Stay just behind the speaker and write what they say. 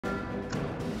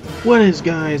What is,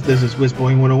 guys? This is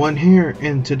WizBoy101 here,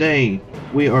 and today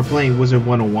we are playing Wizard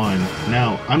 101.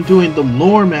 Now, I'm doing the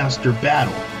Loremaster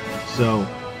battle. So,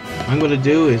 what I'm going to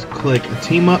do is click a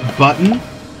team up button.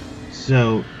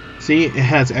 So, see, it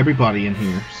has everybody in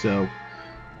here. So,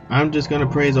 I'm just going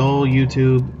to praise all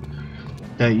YouTube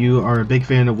that you are a big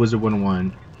fan of Wizard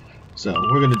 101. So,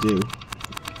 we're going to do...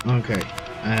 Okay,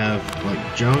 I have,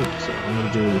 like, junk, so I'm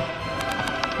going to do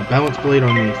a balance blade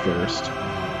on me first.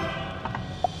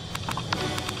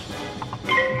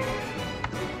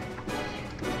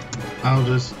 I'll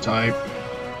just type.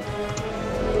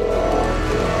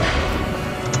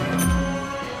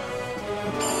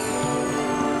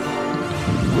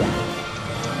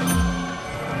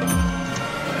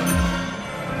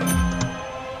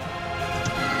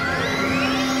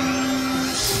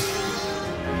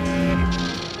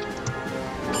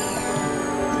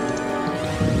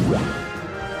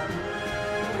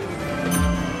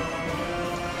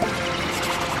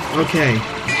 Okay,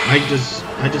 I just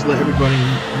let everybody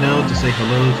know to say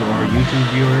hello to our YouTube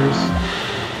viewers.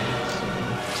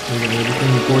 So, we got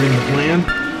everything according to plan.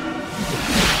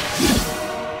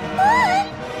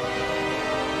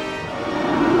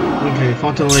 Okay,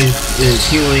 Fontaine is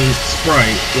healing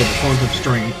Sprite with a font of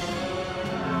strength.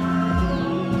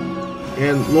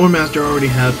 And Loremaster already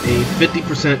have a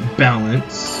 50%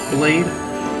 balance blade.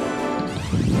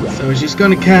 So she's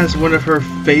gonna cast one of her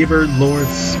favorite Lord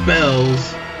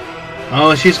spells.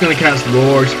 Oh, she's gonna cast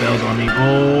lore spells on me.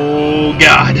 Oh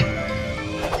god.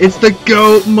 It's the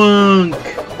Goat Monk!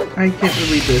 I can't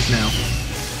believe this now.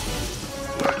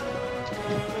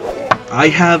 I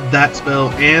have that spell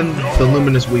and the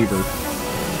Luminous Weaver,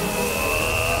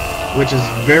 which is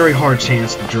a very hard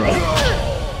chance to drop.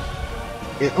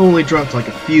 It only drops like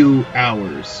a few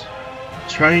hours.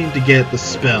 Trying to get the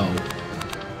spell.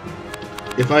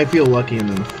 If I feel lucky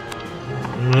enough.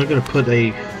 I'm not gonna put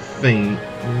a feint.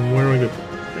 Where do I go for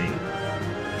feint?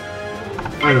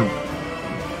 I don't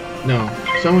know.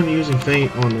 Someone using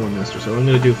feint on Loremaster, so I'm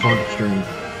gonna do font of strength.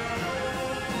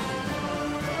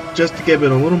 Just to give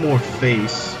it a little more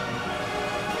face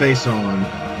on.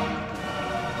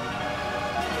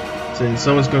 Since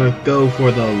someone's gonna go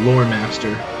for the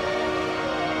Loremaster.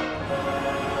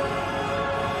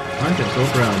 I'm just so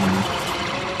proud, man.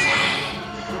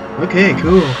 Okay,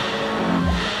 cool.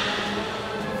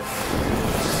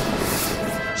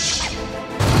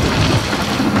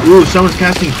 Ooh, someone's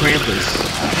casting Krampus.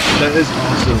 That is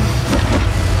awesome.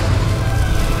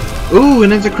 Ooh,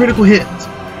 and it's a critical hit.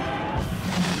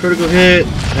 Critical hit.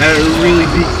 That really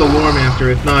beats the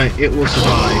Loremaster. If not, it will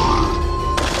survive.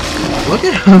 Look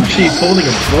at how she's holding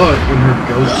a book in her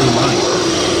ghostly light.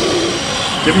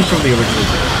 Different from the original.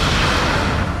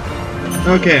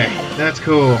 Okay, that's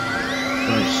cool.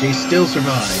 But she still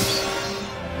survives.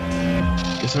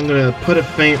 Guess I'm gonna put a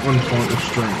feint on Font of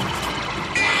Strength.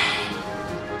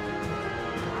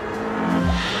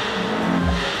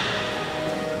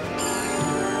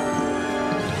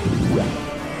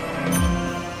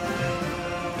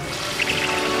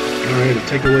 Alright, to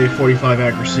take away 45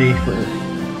 accuracy for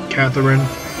Catherine,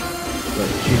 but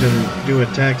she doesn't do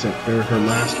attacks after her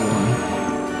last one.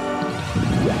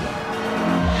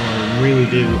 Or really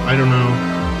do, I don't know.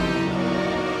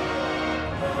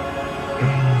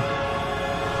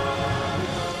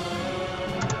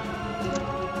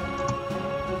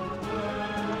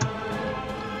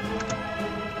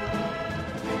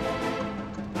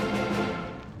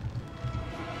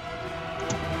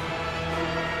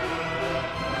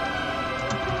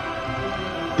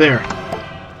 There.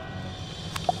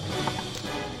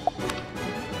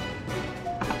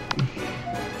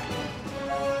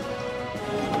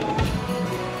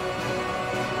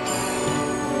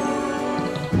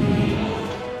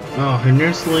 Oh, her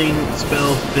nursling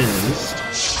spell fizzed.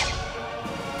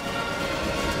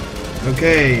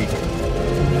 Okay.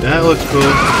 That looks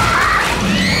cool.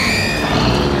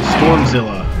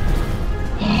 Stormzilla.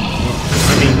 I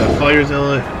mean the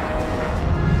Firezilla.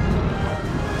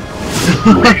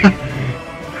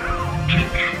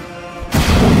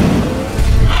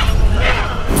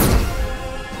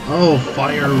 Oh,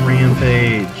 fire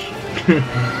rampage.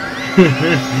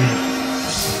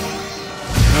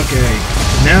 Okay,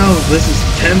 now this is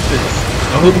Tempest.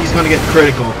 I hope he's gonna get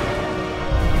critical.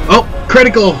 Oh,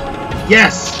 critical!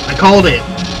 Yes, I called it.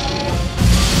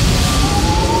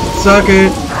 Suck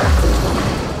it.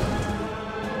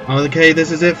 Okay, this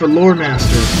is it for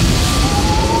Loremaster.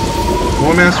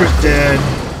 Loremaster's dead.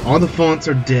 All the fonts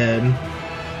are dead.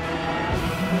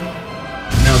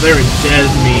 Now they're in dead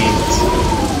means.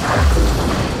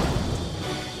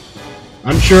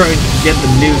 I'm sure I can get the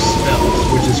new spells,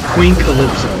 which is Queen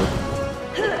Calypso.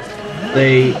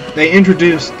 they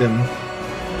introduced them,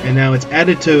 and now it's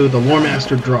added to the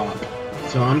Loremaster drop.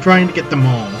 So I'm trying to get them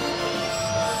all.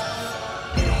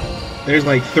 There's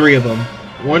like 3 of them.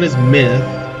 One is Myth,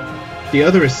 the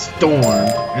other is Storm,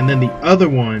 and then the other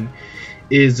one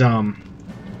is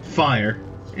Fire.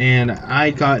 And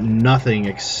I got nothing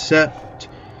except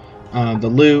the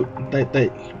loot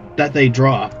that they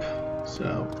drop.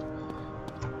 So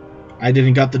I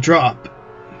didn't got the drop.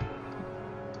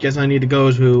 Guess I need to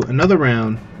go to another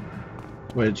round,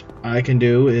 which I can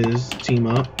do is team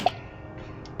up.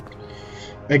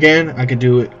 Again, I could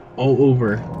do it all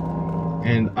over,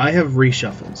 and I have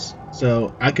reshuffles,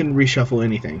 so I can reshuffle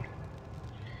anything.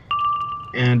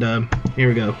 And here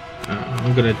we go.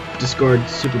 I'm gonna discard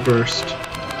Super Burst,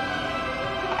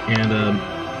 and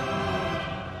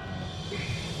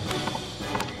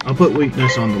I'll put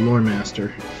weakness on the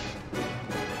Loremaster.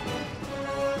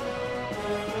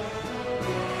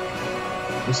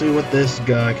 We'll see what this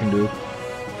guy can do.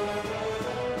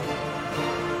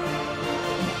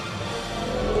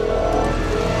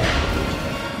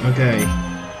 Okay.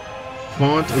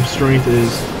 Font of Strength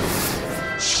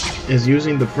is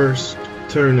using the first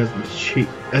turn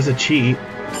as a cheat.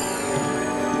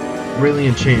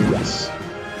 Brilliant chance.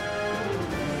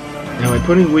 Now by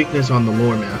putting weakness on the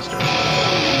Loremaster.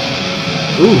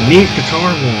 Ooh, neat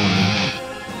guitar wand.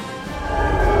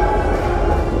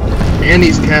 And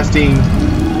he's casting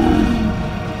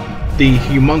the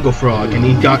Humongo Frog, and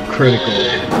he got critical.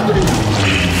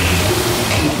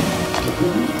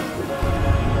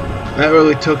 That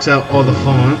really took out all the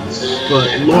fonts, but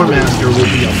Loremaster will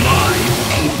be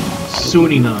alive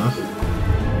soon enough.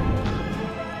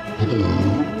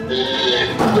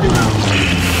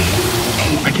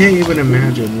 I can't even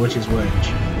imagine which is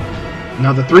which.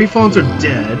 Now the 3 fonts are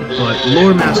dead, but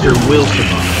Loremaster will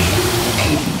survive.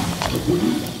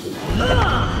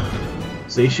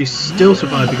 See, she still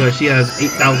survived because she has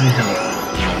 8,000 health.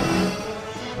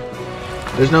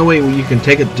 There's no way you can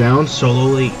take it down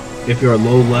solely if you're a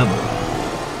low level.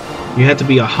 You have to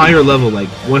be a higher level, like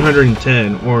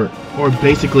 110 or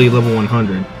basically level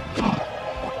 100.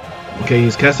 Okay,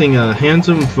 he's casting a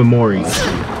Handsome Fomori.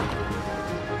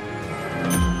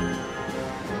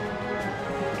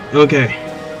 Okay.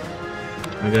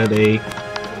 I got a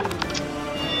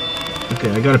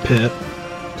pip.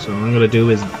 So what I'm gonna do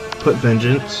is put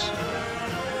Vengeance.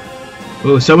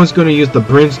 Oh, someone's gonna use the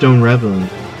Brimstone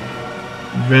Revenant,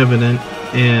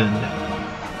 and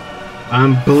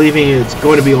I'm believing it's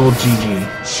going to be all GG,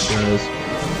 because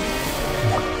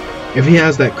if he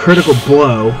has that critical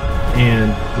blow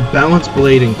and the Balance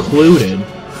Blade included,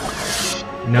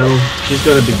 no, she's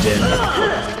gonna be dead.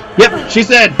 Yep, she's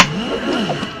dead.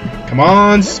 Come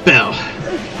on, spell.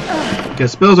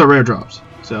 Because spells are rare drops,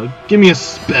 so give me a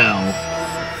spell.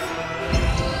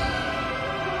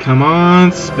 Come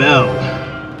on, spell.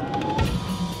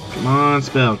 Come on,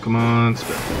 spell. Come on,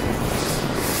 spell.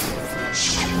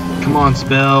 Come on,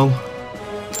 spell.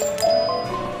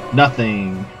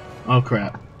 Nothing. Oh,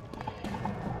 crap.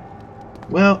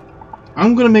 Well,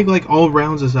 I'm gonna make like all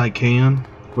rounds as I can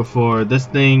before this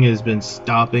thing has been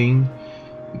stopping,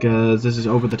 because this is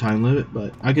over the time limit,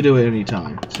 but I could do it any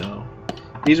time. So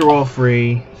these are all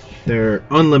free. They're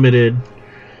unlimited.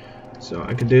 So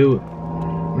I could do...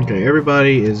 Okay,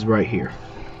 everybody is right here.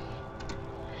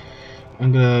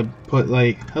 I'm gonna put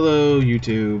like hello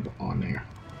YouTube on there.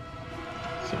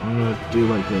 So I'm gonna do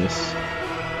like this.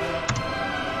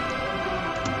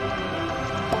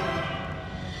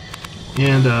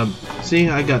 And see,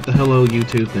 I got the hello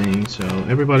YouTube thing, so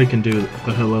everybody can do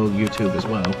the hello YouTube as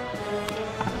well.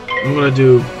 I'm gonna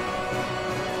do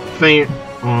faint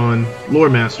on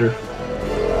Loremaster.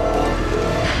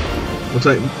 Looks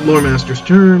like Loremaster's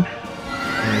turn.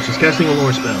 And she's casting a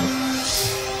lore spell.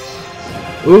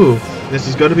 Ooh, this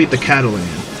is going to be the Catalan.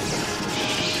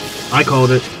 I called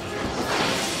it.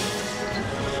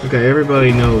 Okay,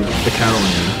 everybody knows the Catalan.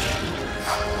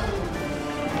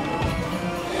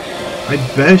 I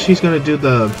bet she's going to do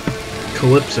the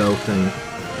Calypso thing.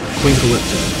 Queen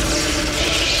Calypso.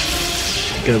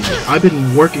 Because I've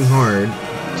been working hard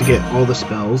to get all the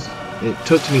spells. It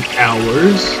took me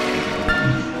hours.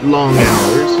 Long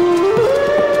hours.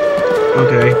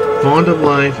 Okay, Fond of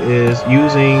Life is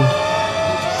using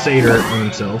Satyr on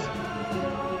himself,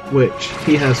 which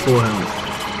he has full health.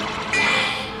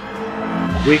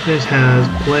 Weakness has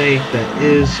Plague that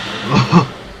is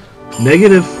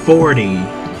negative 40.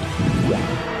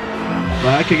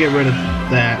 But I could get rid of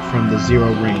that from the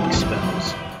 0 rank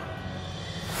spells.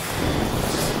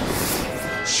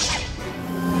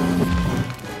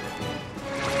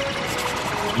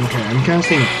 Okay, I'm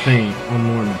casting Faint on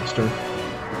Loremaster.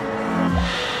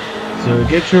 So it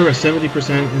gives her a 70%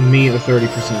 and me a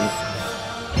 30%.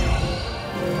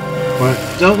 But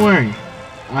don't worry,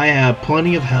 I have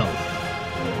plenty of health.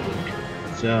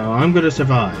 So I'm gonna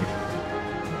survive.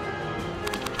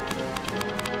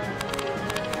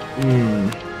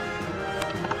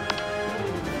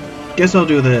 Guess I'll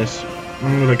do this.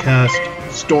 I'm gonna cast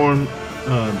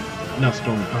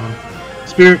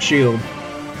Spirit Shield.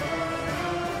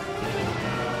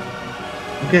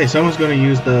 Okay, someone's gonna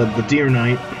use the Deer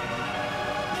Knight.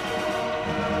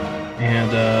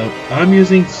 And I'm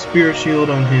using Spirit Shield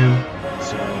on him.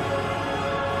 So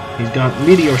he's got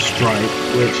Meteor Strike,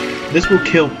 which this will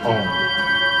kill all.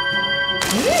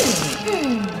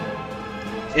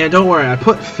 And don't worry, I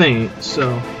put Feint,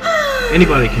 so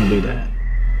anybody can do that.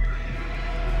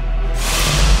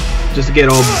 Just to get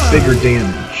all bigger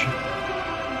damage.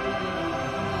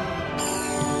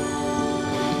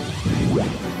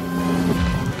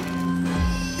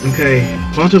 Okay,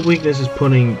 Font of Weakness is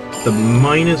putting the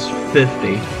minus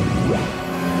 50.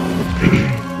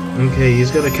 Okay, he's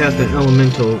got to cast an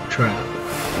Elemental Trap.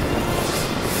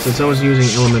 Since I was using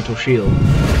Elemental Shield.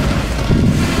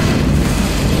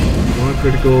 One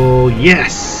critical,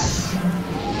 yes!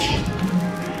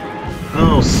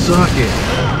 Oh, suck it!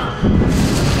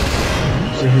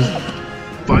 So his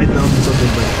 5,000 something,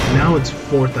 but now it's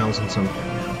 4,000 something.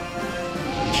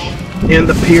 And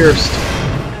the Pierced.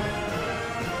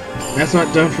 That's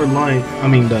not done for life. I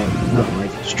mean, not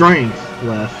life. Strength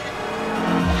left.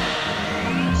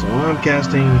 So I'm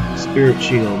casting Spirit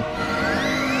Shield.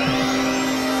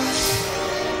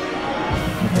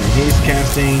 Okay, he's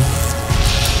casting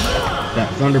that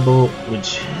Thunderbolt,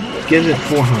 which gives it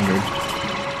 400.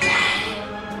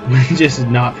 Which is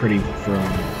not pretty for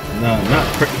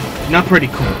not pretty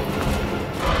cool.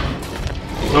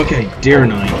 Okay, Deer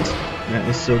Knight. That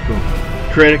is so cool.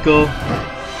 Critical.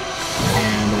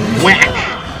 Whack!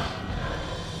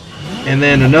 And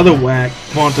then another whack,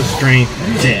 Font of Strength,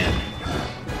 dead.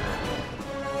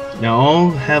 Now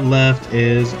all I have left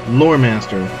is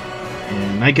Loremaster.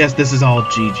 And I guess this is all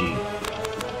GG.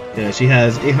 Yeah, she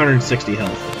has 860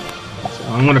 health. So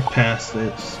I'm gonna pass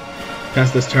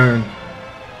this turn.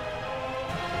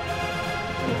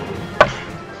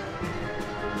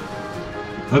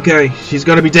 Okay, she's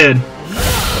gonna be dead.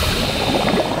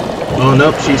 Oh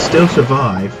nope, she still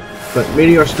survived. But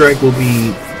Meteor Strike will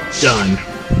be done.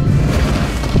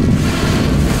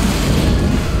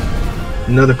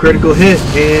 Another critical hit,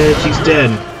 and she's dead.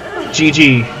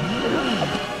 GG.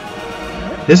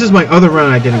 This is my other run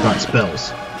I didn't got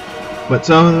spells. But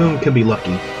some of them could be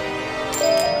lucky.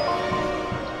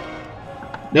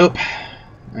 Nope.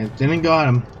 I didn't got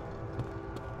them.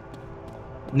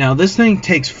 Now this thing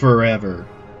takes forever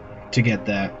to get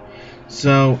that.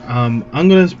 So, I'm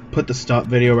gonna put the stop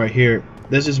video right here.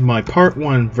 This is my part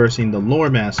 1 versing the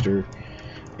Loremaster,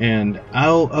 and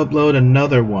I'll upload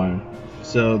another one.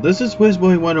 So this is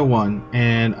WizBoy101,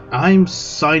 and I'm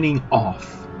signing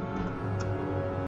off.